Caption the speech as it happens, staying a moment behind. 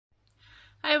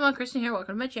Hi everyone, Kristen here.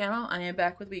 Welcome to my channel. I am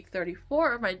back with week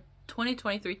 34 of my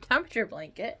 2023 temperature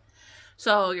blanket.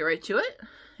 So get right to it.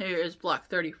 Here is block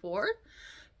 34.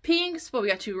 Pinks, but we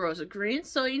got 2 rows of greens.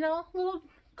 So, you know, a little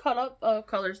cut up of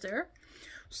colors there.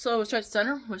 So we'll start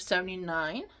center with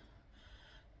 79.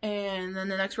 And then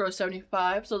the next row is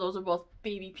 75. So those are both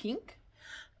baby pink.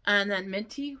 And then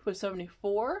minty with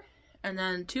 74. And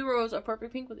then 2 rows of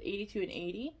perfect pink with 82 and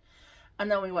 80. And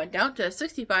then we went down to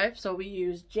 65. So we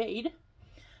used jade.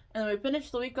 And then we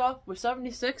finished the week off with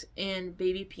 76 in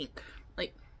baby pink.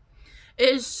 Like, it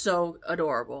is so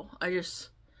adorable. The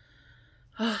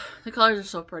colors are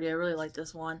so pretty. I really like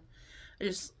this one. I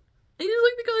just like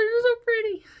the colors are so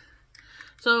pretty.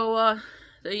 So,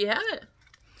 there you have it.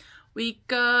 Week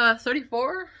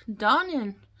 34 done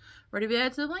and ready to be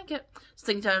added to the blanket.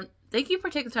 So thank you for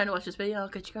taking the time to watch this video. I'll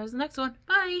catch you guys in the next one.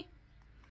 Bye!